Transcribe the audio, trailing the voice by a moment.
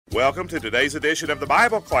Welcome to today's edition of the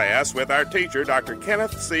Bible class with our teacher, Dr.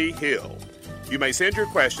 Kenneth C. Hill. You may send your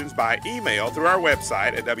questions by email through our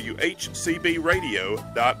website at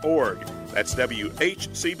whcbradio.org. That's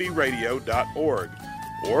whcbradio.org.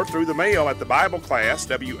 Or through the mail at the Bible class,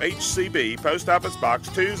 WHCB, Post Office Box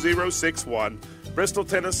 2061, Bristol,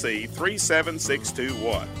 Tennessee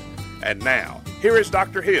 37621. And now, here is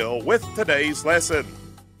Dr. Hill with today's lesson.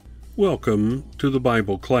 Welcome to the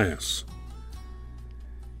Bible class.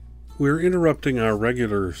 We're interrupting our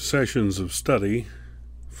regular sessions of study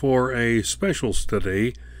for a special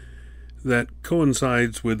study that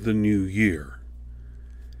coincides with the new year.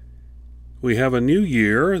 We have a new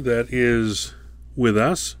year that is with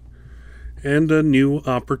us and a new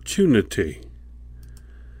opportunity.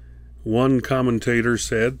 One commentator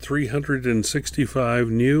said 365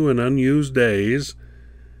 new and unused days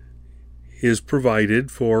is provided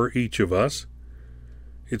for each of us.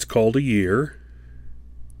 It's called a year.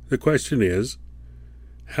 The question is,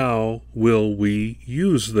 how will we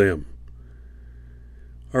use them?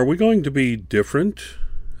 Are we going to be different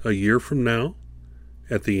a year from now,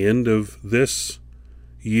 at the end of this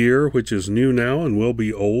year, which is new now and will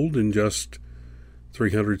be old in just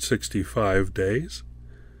 365 days?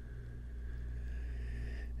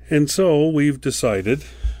 And so we've decided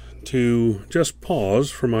to just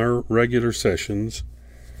pause from our regular sessions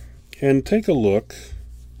and take a look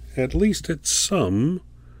at least at some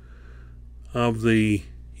of the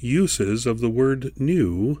uses of the word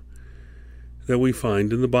new that we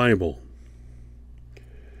find in the Bible.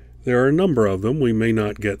 There are a number of them. We may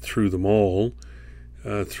not get through them all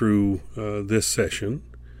through this session,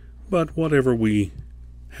 but whatever we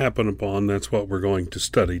happen upon, that's what we're going to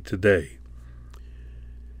study today.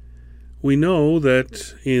 We know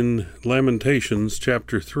that in Lamentations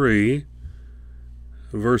chapter 3,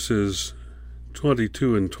 verses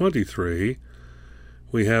 22 and 23,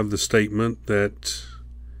 we have the statement that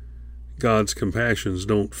God's compassions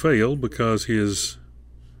don't fail because His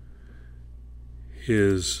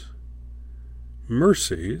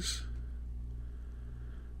mercies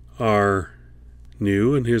are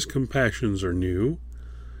new and His compassions are new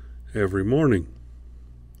every morning.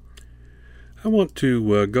 I want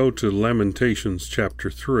to go to Lamentations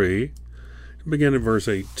chapter 3, begin at verse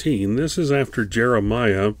 18. This is after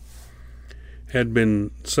Jeremiah had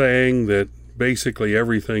been saying that basically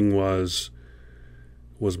everything was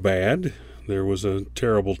bad. There was a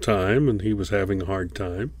terrible time, and he was having a hard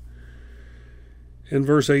time. And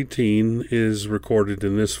verse 18 is recorded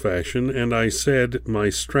in this fashion, "And I said,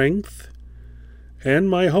 My strength and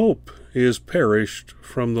my hope is perished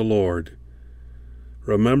from the Lord,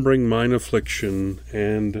 remembering mine affliction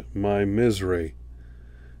and my misery,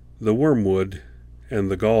 the wormwood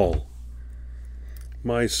and the gall.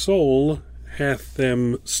 My soul hath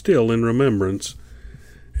them still in remembrance,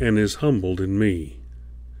 and is humbled in me.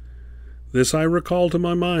 This I recall to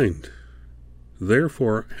my mind,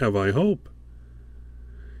 therefore have I hope.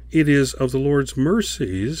 It is of the Lord's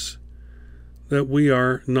mercies that we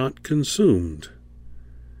are not consumed,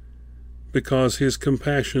 because His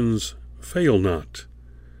compassions fail not.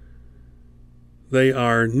 They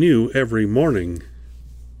are new every morning.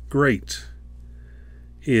 Great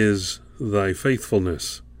is thy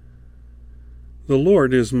faithfulness. The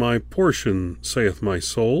Lord is my portion, saith my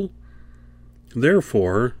soul.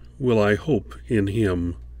 Therefore will I hope in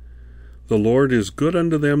Him. The Lord is good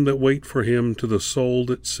unto them that wait for Him, to the soul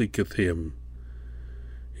that seeketh Him.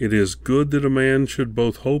 It is good that a man should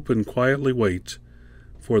both hope and quietly wait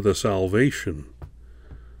for the salvation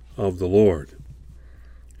of the Lord."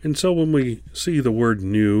 And so when we see the word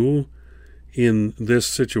new in this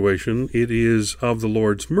situation, it is of the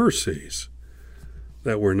Lord's mercies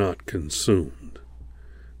that we're not consumed,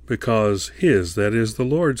 because His, that is the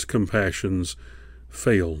Lord's compassions,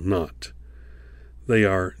 fail not. They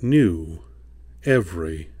are new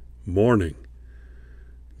every morning.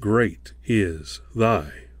 Great is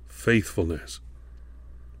thy faithfulness.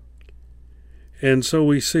 And so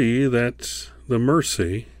we see that the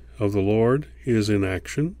mercy of the Lord is in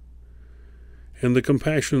action, and the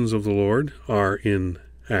compassions of the Lord are in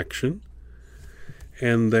action,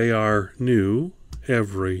 and they are new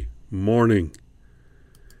every morning.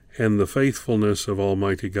 And the faithfulness of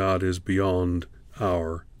Almighty God is beyond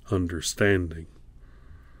our understanding.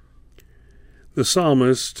 The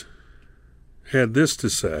psalmist had this to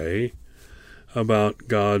say about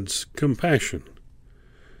God's compassion.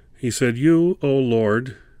 He said, "You, O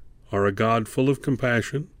Lord, are a God full of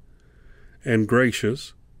compassion and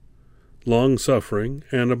gracious, long-suffering,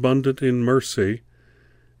 and abundant in mercy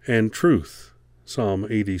and truth." Psalm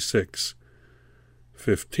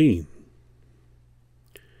 86:15.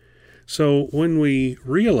 So when we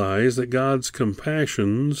realize that God's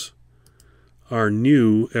compassions are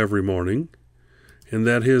new every morning, and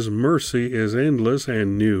that His mercy is endless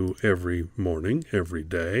and new every morning, every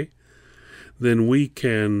day, then we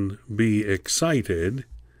can be excited,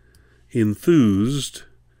 enthused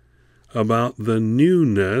about the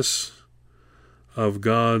newness of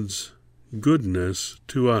God's goodness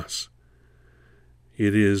to us.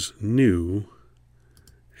 It is new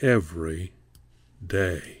every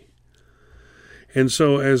day. And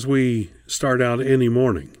so as we start out any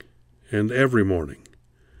morning and every morning,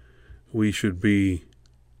 we should be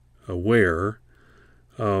aware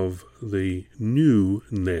of the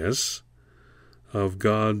newness of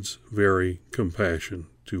God's very compassion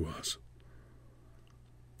to us.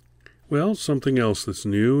 Well, something else that's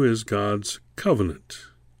new is God's covenant.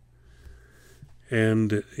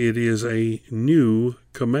 And it is a new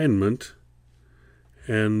commandment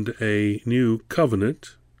and a new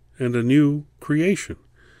covenant and a new creation.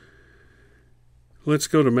 Let's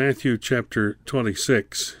go to Matthew chapter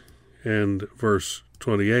 26 and verse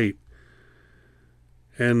 28.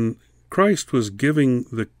 And Christ was giving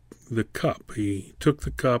the cup. He took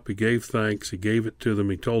the cup, He gave thanks, He gave it to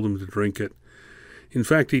them, He told them to drink it. In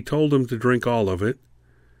fact, He told them to drink all of it.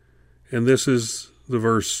 And this is the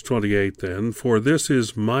verse 28 then. For this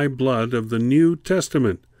is my blood of the New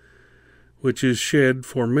Testament, which is shed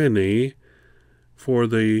for many for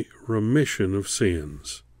the remission of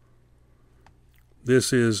sins.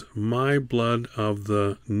 This is my blood of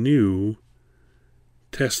the New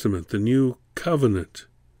Testament, the New Covenant,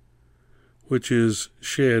 which is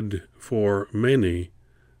shed for many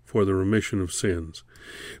for the remission of sins.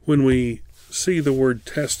 When we see the word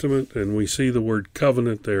testament and we see the word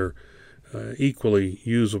covenant, they're equally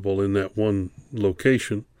usable in that one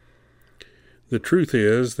location. The truth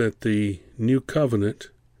is that the new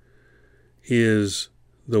covenant is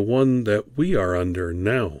the one that we are under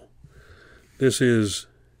now. This is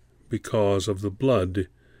because of the blood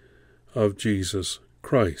of Jesus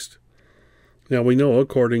Christ. Now we know,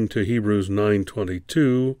 according to Hebrews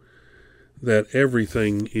 9:22, that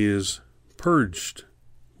everything is purged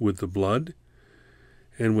with the blood,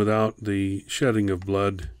 and without the shedding of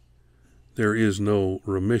blood, there is no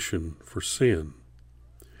remission for sin.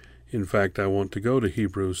 In fact, I want to go to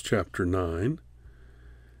Hebrews chapter 9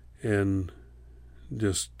 and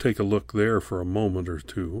just take a look there for a moment or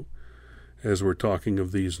two. As we're talking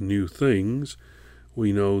of these new things,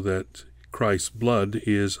 we know that Christ's blood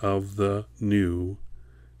is of the New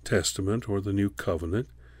Testament, or the New Covenant,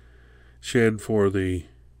 shed for the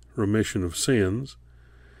remission of sins.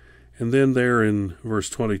 And then there in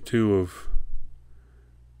verse 22 of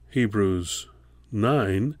Hebrews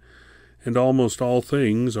 9, and almost all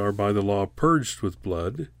things are by the law purged with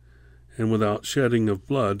blood, and without shedding of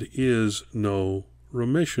blood is no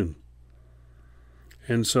remission.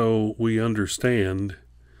 And so we understand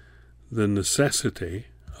the necessity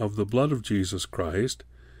of the blood of Jesus Christ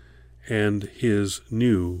and His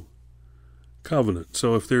new covenant.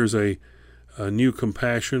 So if there's a new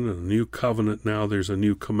compassion and a new covenant, now there's a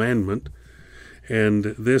new commandment,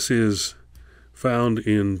 and this is found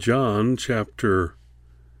in John chapter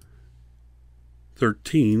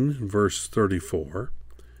 13, verse 34.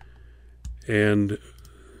 And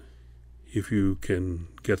if you can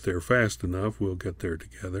get there fast enough, we'll get there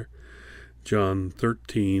together. John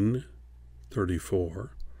 13:34.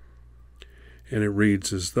 And it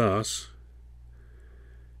reads as thus: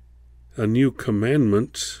 A new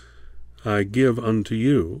commandment I give unto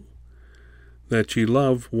you, that ye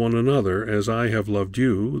love one another as I have loved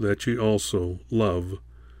you, that ye also love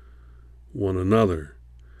one another.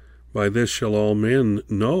 By this shall all men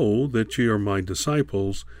know that ye are my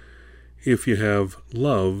disciples, if ye have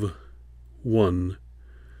love one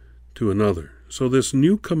to another. So this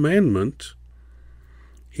new commandment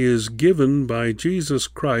is given by Jesus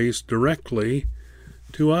Christ directly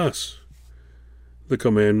to us. The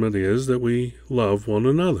commandment is that we love one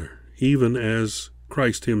another, even as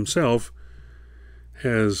Christ Himself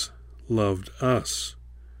has loved us.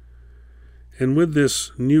 And with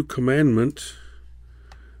this new commandment,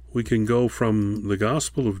 we can go from the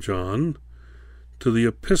Gospel of John to the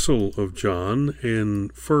Epistle of John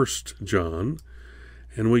in 1 John,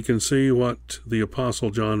 and we can see what the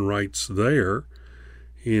Apostle John writes there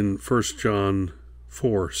in 1 John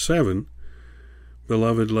 4:7.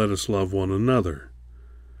 Beloved, let us love one another,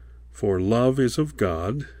 for love is of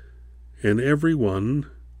God, and every one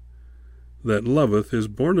that loveth is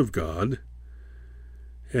born of God,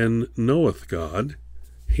 and knoweth God.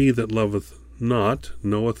 He that loveth not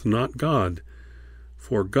knoweth not God,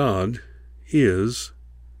 for God is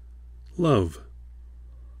love.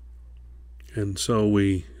 And so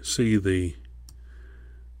we see the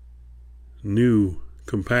new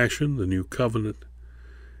compassion, the new covenant,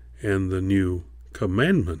 and the new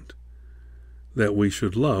commandment that we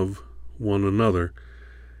should love one another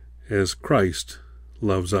as Christ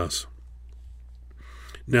loves us.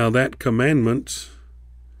 Now that commandment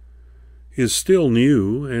is still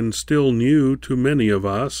new, and still new to many of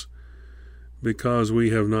us, because we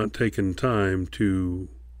have not taken time to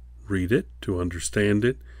read it, to understand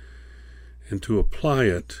it, and to apply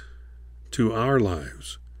it to our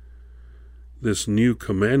lives. This new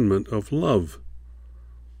commandment of love.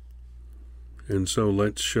 And so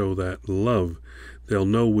let's show that love. They'll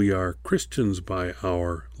know we are Christians by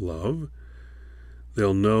our love.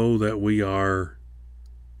 They'll know that we are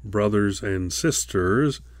brothers and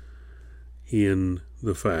sisters in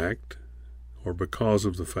the fact, or because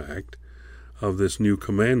of the fact, of this new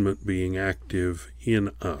commandment being active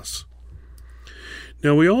in us.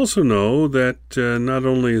 Now we also know that not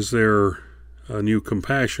only is there a new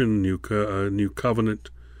compassion, a new covenant,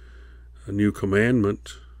 a new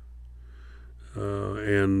commandment,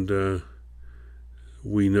 and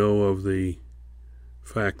we know of the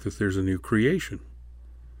fact that there's a new creation.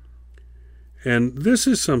 And this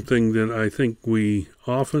is something that I think we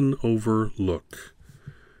often overlook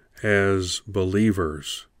as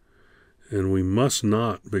believers. And we must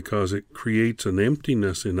not, because it creates an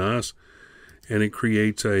emptiness in us, and it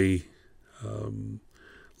creates a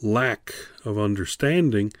lack of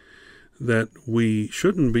understanding that we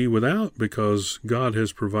shouldn't be without, because God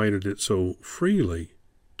has provided it so freely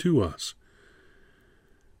to us.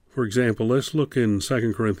 For example, let's look in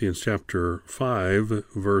 2 Corinthians chapter 5,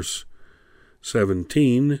 verse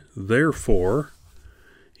 17. Therefore,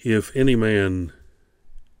 if any man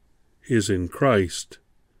is in Christ,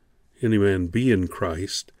 any man be in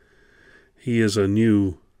Christ, he is a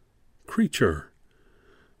new creature.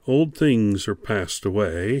 Old things are passed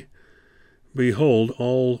away. Behold,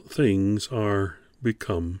 all things are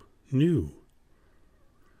become new.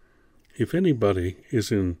 If anybody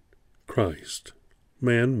is in Christ,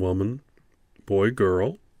 man, woman, boy,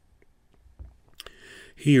 girl,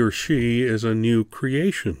 he or she is a new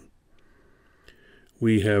creation.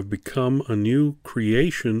 We have become a new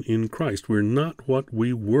creation in Christ. We're not what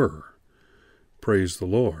we were. Praise the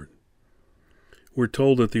Lord. We're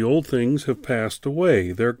told that the old things have passed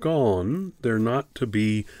away. They're gone. They're not to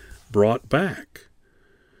be brought back.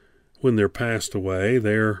 When they're passed away,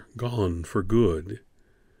 they're gone for good.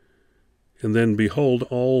 And then, behold,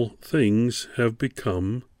 all things have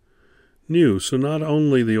become new. So not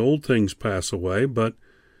only the old things pass away, but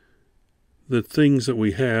the things that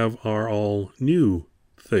we have are all new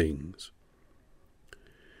things.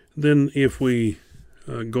 Then if we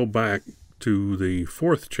go back to the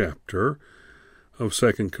 4th chapter of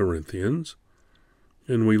 2 Corinthians,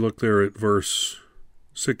 and we look there at verse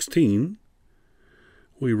 16,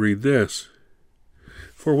 we read this: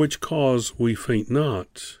 For which cause we faint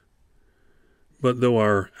not, but though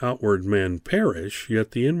our outward man perish,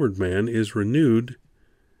 yet the inward man is renewed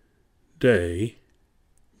day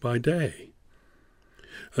by day.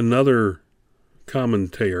 Another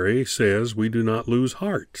commentary says we do not lose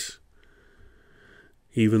heart.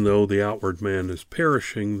 Even though the outward man is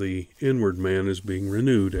perishing, the inward man is being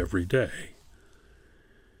renewed every day.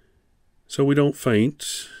 So we don't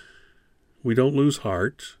faint, we don't lose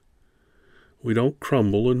heart, we don't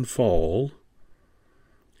crumble and fall.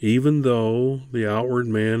 Even though the outward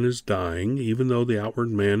man is dying, even though the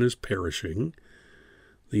outward man is perishing,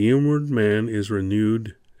 the inward man is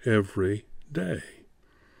renewed every day.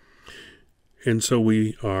 And so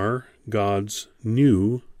we are God's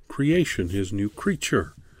new creation, his new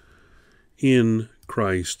creature in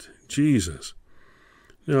Christ Jesus.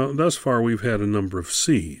 Now, thus far we've had a number of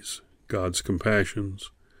C's: God's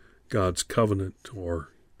compassions, God's covenant, or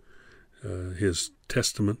his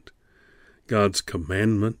testament, God's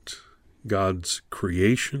commandment, God's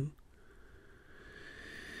creation.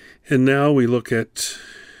 And now we look at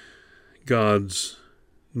God's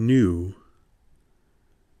new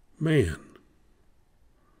man.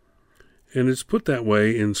 And it's put that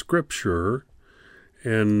way in Scripture,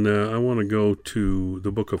 and I want to go to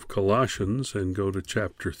the book of Colossians and go to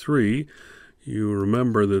chapter 3. You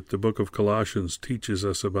remember that the book of Colossians teaches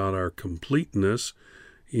us about our completeness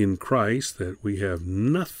in Christ, that we have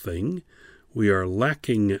nothing, we are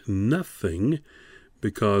lacking nothing,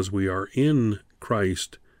 because we are in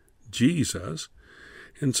Christ Jesus.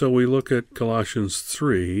 And so we look at Colossians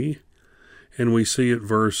 3, and we see at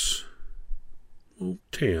verse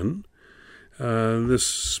 10, this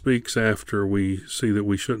speaks after we see that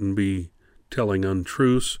we shouldn't be telling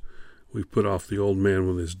untruths. We've put off the old man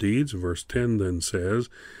with his deeds. Verse 10 then says,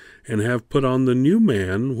 and have put on the new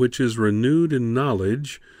man, which is renewed in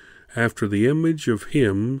knowledge after the image of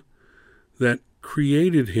him that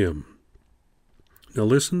created him. Now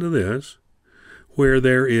listen to this. Where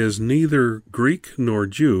there is neither Greek nor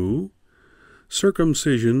Jew,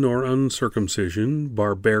 circumcision nor uncircumcision,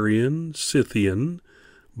 barbarian, Scythian,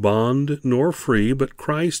 bond nor free, but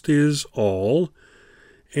Christ is all,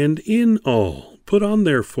 and in all. Put on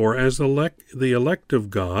therefore as the elect of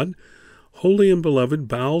God, holy and beloved,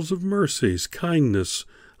 bowels of mercies, kindness,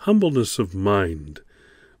 humbleness of mind,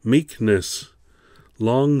 meekness,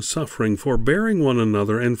 long-suffering, forbearing one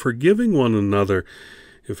another, and forgiving one another.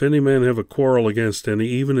 If any man have a quarrel against any,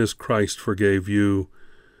 even as Christ forgave you,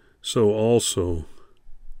 so also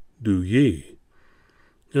do ye.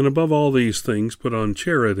 And above all these things put on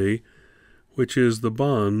charity, which is the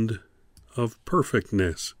bond of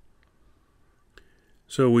perfectness.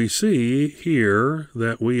 So we see here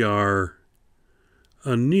that we are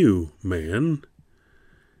a new man.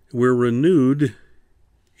 We're renewed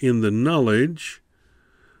in the knowledge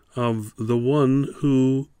of the one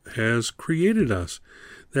who has created us.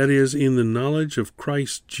 That is, in the knowledge of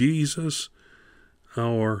Christ Jesus,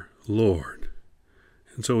 our Lord.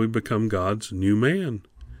 And so we become God's new man,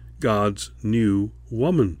 God's new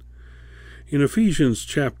woman. In Ephesians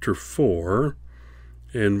chapter 4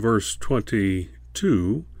 and verse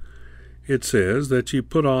 22, it says that ye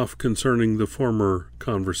put off concerning the former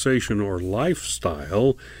conversation or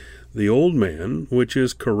lifestyle the old man, which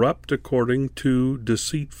is corrupt according to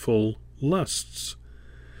deceitful lusts,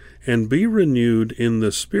 and be renewed in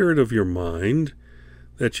the spirit of your mind,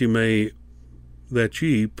 that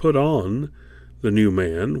ye put on the new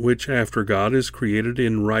man, which after God is created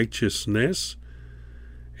in righteousness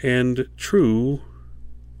and true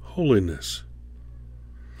holiness.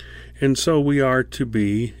 And so we are to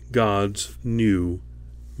be God's new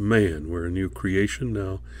man. We're a new creation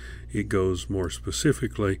now. It goes more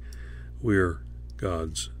specifically, we're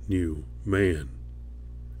God's new man.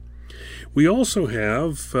 We also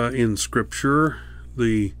have in Scripture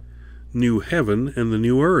the new heaven and the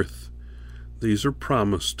new earth. These are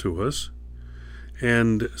promised to us.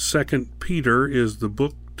 And 2 Peter is the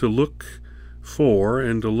book to look for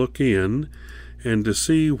and to look in and to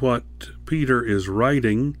see what Peter is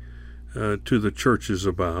writing to the churches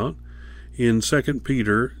about. In 2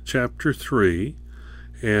 Peter chapter 3,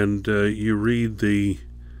 and you read the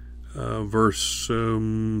verse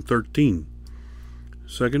 13.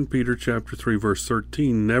 2 Peter chapter 3, verse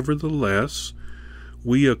 13, nevertheless,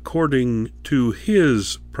 we according to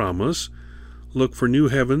his promise look for new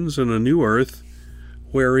heavens and a new earth,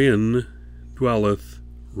 wherein dwelleth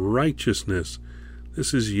righteousness.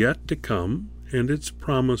 This is yet to come, and it's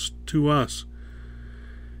promised to us.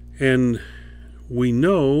 And we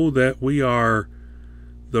know that we are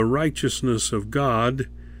the righteousness of God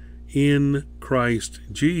in Christ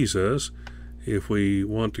Jesus. If we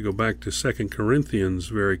want to go back to 2 Corinthians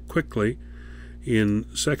very quickly, in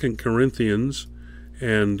 2 Corinthians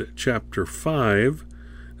and chapter 5,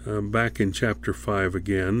 back in chapter 5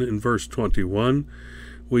 again, in verse 21,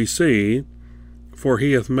 we see, for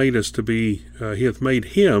he hath made him,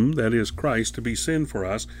 that is Christ, to be sin for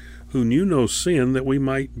us, who knew no sin, that we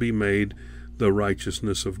might be made the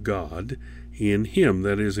righteousness of God in him,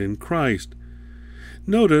 that is, in Christ.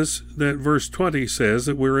 Notice that verse 20 says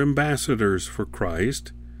that we're ambassadors for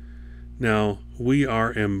Christ. Now, we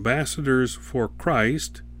are ambassadors for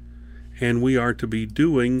Christ, and we are to be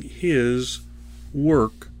doing his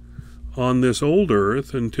work on this old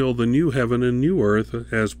earth until the new heaven and new earth,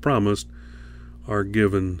 as promised, are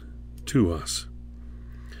given to us.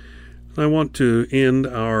 I want to end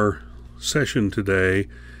our session today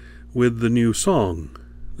with the new song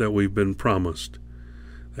that we've been promised.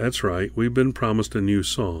 That's right, we've been promised a new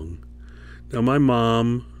song. Now, my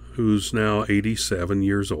mom, who's now 87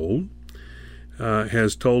 years old,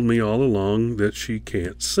 has told me all along that she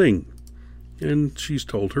can't sing, and she's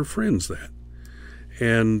told her friends that.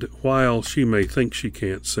 And while she may think she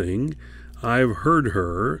can't sing, I've heard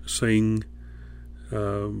her sing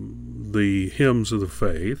the hymns of the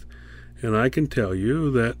faith, and I can tell you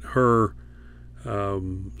that her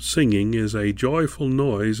singing is a joyful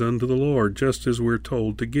noise unto the Lord, just as we're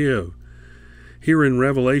told to give. Here in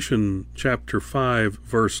Revelation chapter 5,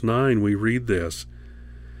 verse 9, we read this,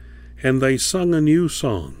 and they sung a new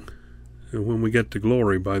song. And when we get to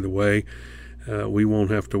glory, by the way, we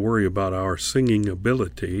won't have to worry about our singing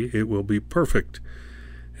ability. It will be perfect.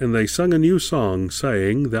 And they sung a new song,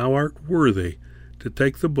 saying, Thou art worthy to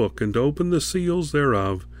take the book and to open the seals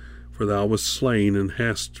thereof, for thou wast slain and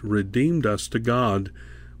hast redeemed us to God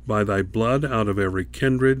by thy blood out of every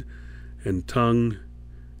kindred and tongue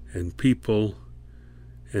and people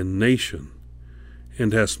and nation,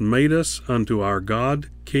 and hast made us unto our God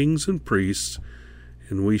kings and priests,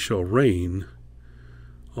 and we shall reign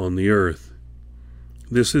on the earth.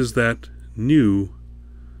 This is that new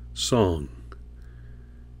song.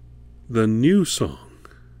 The new song.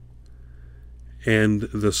 And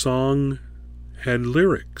the song had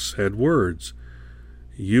lyrics, had words.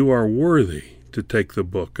 You are worthy to take the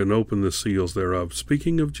book and open the seals thereof,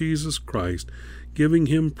 speaking of Jesus Christ, giving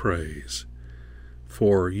him praise.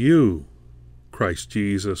 For you, Christ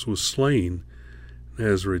Jesus, was slain and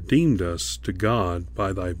has redeemed us to God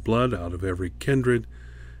by thy blood out of every kindred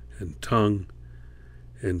and tongue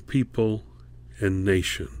and people and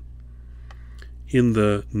nation. In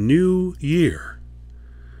the new year,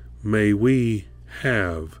 may we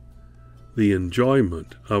have the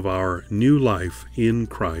enjoyment of our new life in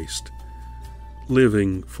Christ,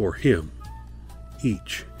 living for him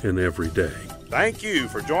each and every day. Thank you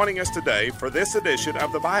for joining us today for this edition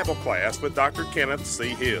of the Bible Class with Dr. Kenneth C.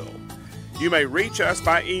 Hill. You may reach us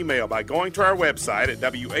by email by going to our website at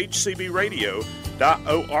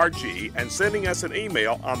whcbradio.org and sending us an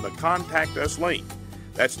email on the Contact Us link.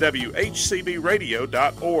 That's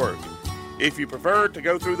whcbradio.org. If you prefer to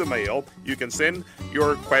go through the mail, you can send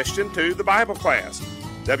your question to the Bible Class.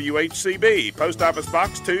 WHCB, Post Office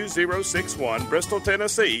Box 2061, Bristol,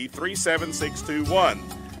 Tennessee 37621.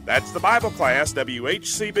 That's the Bible Class,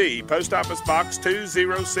 WHCB, Post Office Box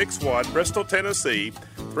 2061, Bristol, Tennessee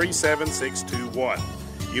 37621.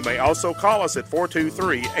 You may also call us at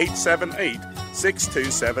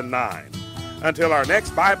 423-878-6279. Until our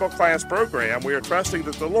next Bible Class program, we are trusting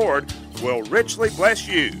that the Lord will richly bless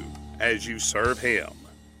you as you serve him.